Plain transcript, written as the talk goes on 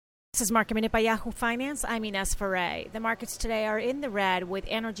This is Market Minute by Yahoo Finance. I'm Ines Ferre. The markets today are in the red with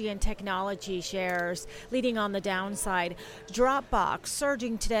energy and technology shares leading on the downside. Dropbox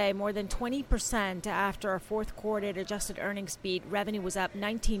surging today more than 20% after a fourth quarter adjusted earnings beat. Revenue was up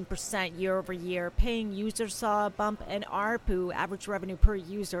 19% year over year. Paying users saw a bump, and ARPU, average revenue per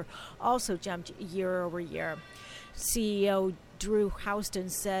user, also jumped year over year. CEO Drew Houston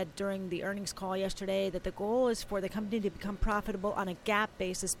said during the earnings call yesterday that the goal is for the company to become profitable on a GAAP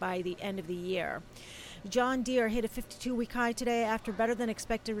basis by the end of the year. John Deere hit a 52-week high today after better than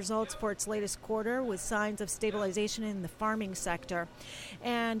expected results for its latest quarter, with signs of stabilization in the farming sector.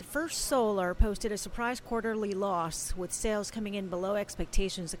 And First Solar posted a surprise quarterly loss, with sales coming in below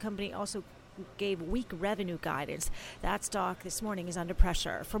expectations. The company also gave weak revenue guidance. That stock this morning is under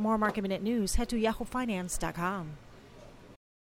pressure. For more Market Minute news, head to yahoofinance.com.